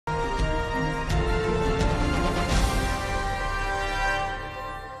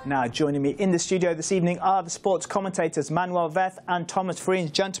Now, joining me in the studio this evening are the sports commentators Manuel Veth and Thomas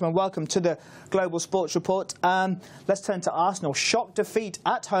Farines. Gentlemen, welcome to the Global Sports Report. Let's turn to Arsenal. Shock defeat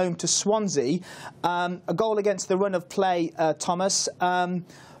at home to Swansea. A goal against the run of play, Thomas. No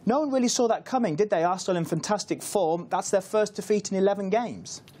one really saw that coming, did they? Arsenal in fantastic form. That's their first defeat in 11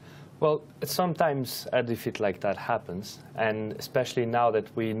 games. Well, sometimes a defeat like that happens, and especially now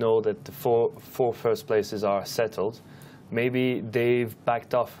that we know that the four first places are settled, maybe they've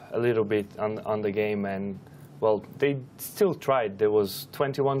backed off a little bit on the game, and, well, they still tried. There was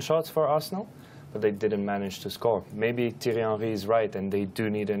 21 shots for Arsenal, but they didn't manage to score. Maybe Thierry Henry is right, and they do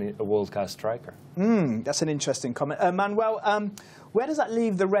need a world-class striker. That's an interesting comment. Manuel, where does that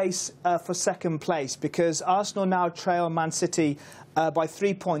leave the race for second place? Because Arsenal now trail Man City by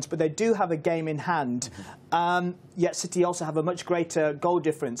 3 points, but they do have a game in hand. Yet City also have a much greater goal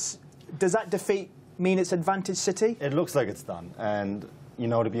difference. Does that defeat mean it's advantage City? It looks like it's done. And, you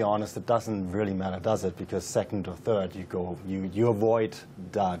know, to be honest, it doesn't really matter, does it? Because second or third, you avoid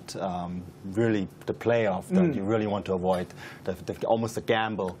that really the playoff that you really want to avoid, almost a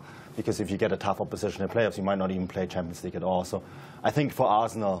gamble. Because if you get a tough opposition in playoffs, you might not even play Champions League at all. So I think for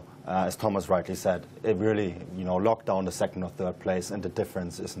Arsenal, as Thomas rightly said, it really, you know, locked down the second or third place, and the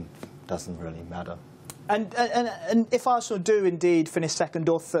difference doesn't really matter. And if Arsenal do indeed finish second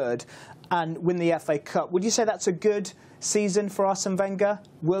or third and win the FA Cup, would you say that's a good season for Arsene Wenger?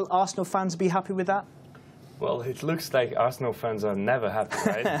 Will Arsenal fans be happy with that? Well, it looks like Arsenal fans are never happy,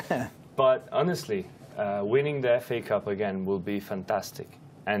 right? But honestly, winning the FA Cup again will be fantastic.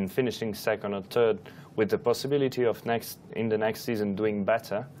 And finishing second or third with the possibility of in the next season doing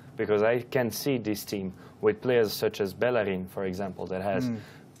better, because I can see this team with players such as Bellerin, for example, that has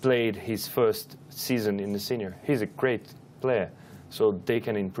played his first season in the senior. He's a great player, so they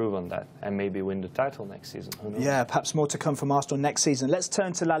can improve on that and maybe win the title next season. Who knows? Yeah, perhaps more to come from Arsenal next season. Let's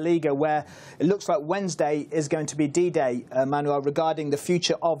turn to La Liga, where it looks like Wednesday is going to be D-Day, Manuel, regarding the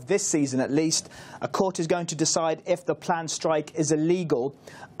future of this season at least. A court is going to decide if the planned strike is illegal.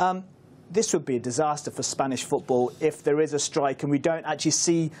 This would be a disaster for Spanish football if there is a strike and we don't actually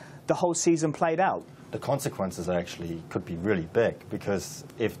see the whole season played out. The consequences actually could be really big, because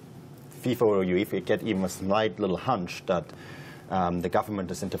if FIFA or UEFA get even a slight little hunch that the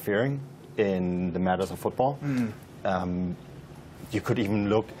government is interfering in the matters of football, you could even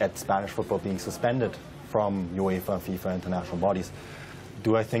look at Spanish football being suspended from UEFA and FIFA international bodies.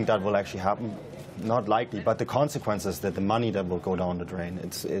 Do I think that will actually happen? Not likely, but the consequences, that the money that will go down the drain,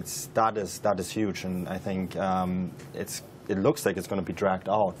 that is huge, and I think it looks like it's going to be dragged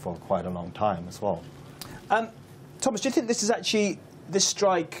out for quite a long time as well. Thomas, do you think this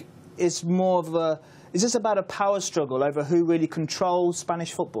strike is more of a... Is this about a power struggle over who really controls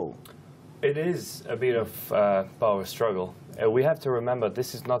Spanish football? It is a bit of a power struggle. We have to remember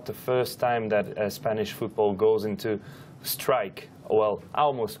this is not the first time that Spanish football goes into strike, well,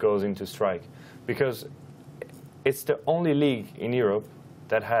 almost goes into strike, because it's the only league in Europe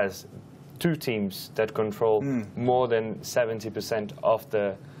that has two teams that control more than 70% of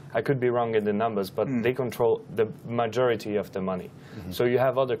the... I could be wrong in the numbers, but they control the majority of the money. So you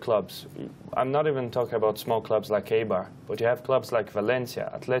have other clubs. I'm not even talking about small clubs like Eibar, but you have clubs like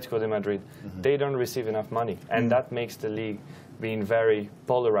Valencia, Atletico de Madrid. They don't receive enough money, and that makes the league being very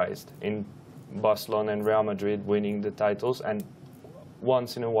polarized, in Barcelona and Real Madrid winning the titles, and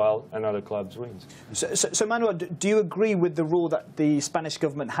once in a while another club wins. So Manuel, do you agree with the rule that the Spanish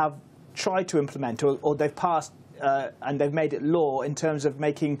government have tried to implement, or they've passed and they've made it law in terms of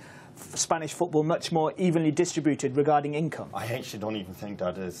making Spanish football much more evenly distributed regarding income? I actually don't even think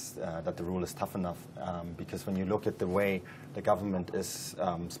that the rule is tough enough, because when you look at the way the government is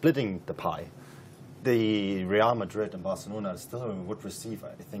splitting the pie, the Real Madrid and Barcelona still would receive,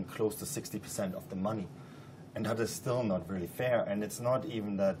 I think, close to 60% of the money. And that is still not really fair. And it's not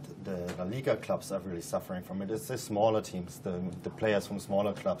even that the La Liga clubs are really suffering from it. It's the smaller teams, the players from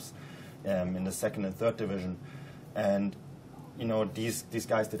smaller clubs in the second and third division. And, you know, these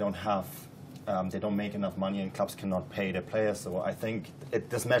guys, they don't make enough money, and clubs cannot pay their players. So I think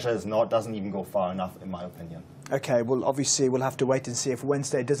this measure doesn't even go far enough, in my opinion. OK, well, obviously, we'll have to wait and see if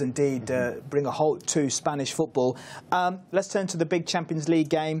Wednesday does indeed bring a halt to Spanish football. Let's turn to the big Champions League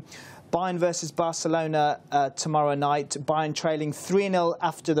game. Bayern versus Barcelona tomorrow night. Bayern trailing 3-0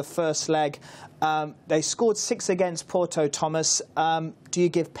 after the first leg. They scored 6 against Porto, Thomas. Do you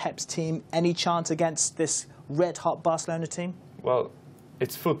give Pep's team any chance against this red-hot Barcelona team? Well,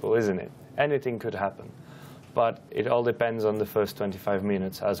 it's football, isn't it? Anything could happen. But it all depends on the first 25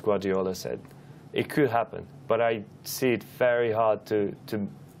 minutes, as Guardiola said. It could happen, but I see it very hard to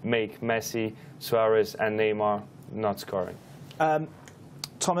make Messi, Suarez and Neymar not scoring.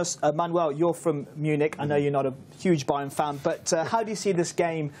 Thomas, Manuel, you're from Munich. I know you're not a huge Bayern fan, but how do you see this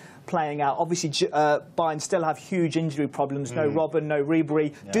game playing out? Obviously, Bayern still have huge injury problems. No Robben, no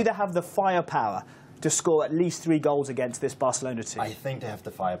Ribery. Yeah. Do they have the firepower to score at least 3 goals against this Barcelona team? I think they have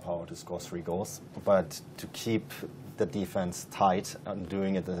the firepower to score 3 goals, but to keep the defense tight and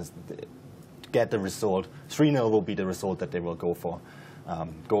doing it, to get the result, 3-0 will be the result that they will go for.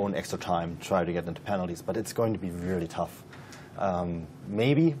 Go on extra time, try to get into penalties, but it's going to be really tough.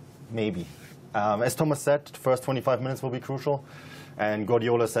 Maybe. As Thomas said, the first 25 minutes will be crucial. And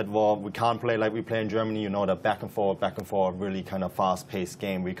Guardiola said, well, we can't play like we play in Germany, you know, the back and forth, really kind of fast-paced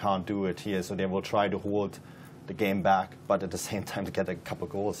game. We can't do it here, so they will try to hold the game back, but at the same time to get a couple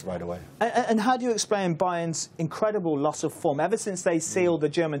of goals right away. And how do you explain Bayern's incredible loss of form? Ever since they sealed the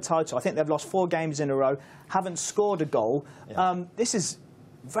German title, I think they've lost 4 games in a row, haven't scored a goal. Yeah. This is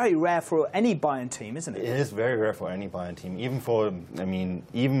very rare for any Bayern team, isn't it? It is very rare for any Bayern team.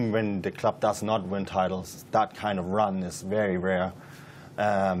 Even when the club does not win titles, that kind of run is very rare.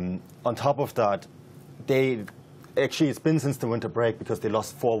 On top of that, it's been since the winter break because they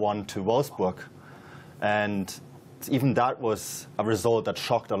lost 4-1 to Wolfsburg. And even that was a result that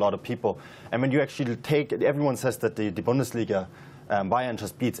shocked a lot of people. And when you actually everyone says that the Bundesliga, Bayern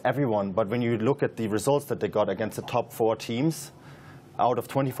just beats everyone. But when you look at the results that they got against the top 4 teams, out of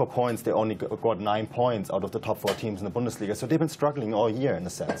 24 points, they only got 9 points out of the top 4 teams in the Bundesliga. So they've been struggling all year, in a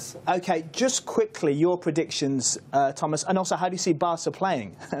sense. OK, just quickly, your predictions, Thomas, and also how do you see Barca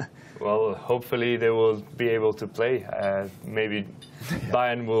playing? Well, hopefully they will be able to play. Maybe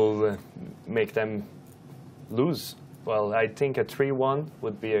Bayern will make them lose. Well, I think a 3-1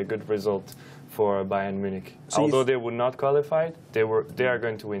 would be a good result for Bayern Munich. So although they would not qualify, they are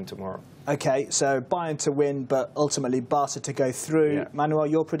going to win tomorrow. OK, so Bayern to win, but ultimately Barca to go through. Yeah. Manuel,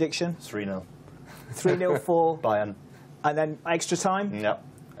 your prediction? 3-0. 3-0 for Bayern. And then extra time? Yep.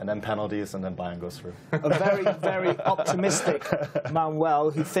 And then penalties, and then Bayern goes through. A very, very optimistic Manuel,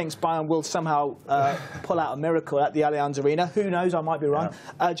 who thinks Bayern will somehow pull out a miracle at the Allianz Arena. Who knows? I might be wrong.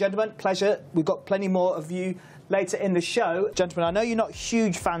 Yeah. Gentlemen, pleasure. We've got plenty more of you later in the show. Gentlemen, I know you're not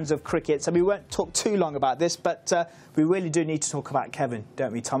huge fans of cricket, so we won't talk too long about this, but we really do need to talk about Kevin,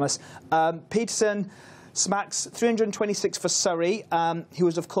 don't we, Thomas? Peterson smacks 326 for Surrey. He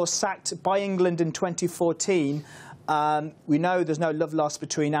was, of course, sacked by England in 2014. We know there's no love lost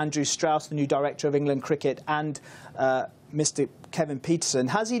between Andrew Strauss, the new director of England cricket, and Mr. Kevin Peterson.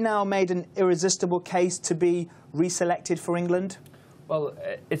 Has he now made an irresistible case to be reselected for England? Well,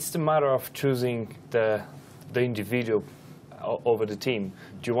 it's the matter of choosing the individual over the team.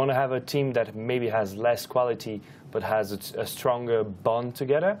 Do you want to have a team that maybe has less quality but has a stronger bond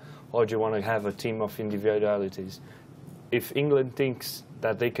together, or do you want to have a team of individualities? If England thinks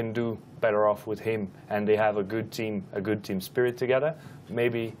that they can do better off with him and they have a good team spirit together,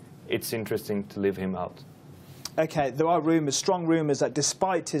 maybe it's interesting to leave him out. OK, there are rumours, strong rumours, that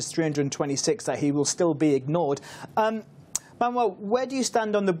despite his 326, that he will still be ignored. Manuel, where do you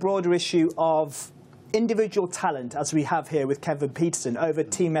stand on the broader issue of individual talent, as we have here with Kevin Peterson, over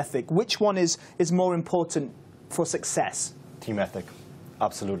team ethic? Which one is more important for success? Team ethic.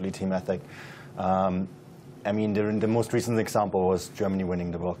 Absolutely team ethic. I mean, the most recent example was Germany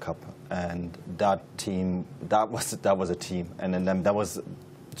winning the World Cup, and that team, that was a team, and then that was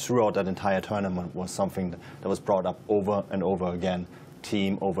throughout that entire tournament was something that was brought up over and over again.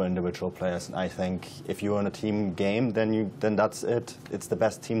 Team over individual players, and I think if you're in a team game, then that's it. It's the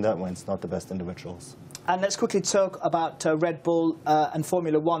best team that wins, not the best individuals. And let's quickly talk about Red Bull and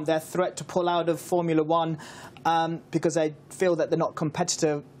Formula One. Their threat to pull out of Formula One because they feel that they're not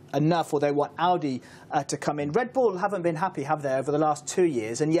competitive enough, or they want Audi to come in. Red Bull haven't been happy, have they, over the last 2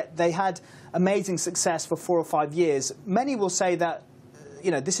 years, and yet they had amazing success for 4 or 5 years. Many will say that, you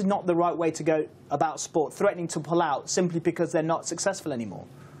know, this is not the right way to go about sport, threatening to pull out simply because they're not successful anymore.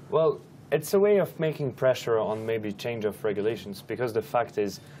 Well, it's a way of making pressure on maybe change of regulations, because the fact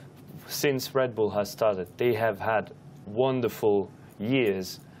is, since Red Bull has started, they have had wonderful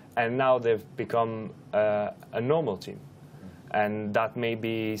years, and now they've become a normal team. And that may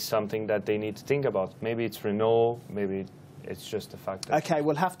be something that they need to think about. Maybe it's Renault, maybe it's just the fact that... OK,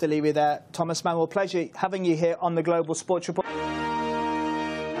 we'll have to leave it there. Thomas, Manuel, pleasure having you here on the Global Sports Report.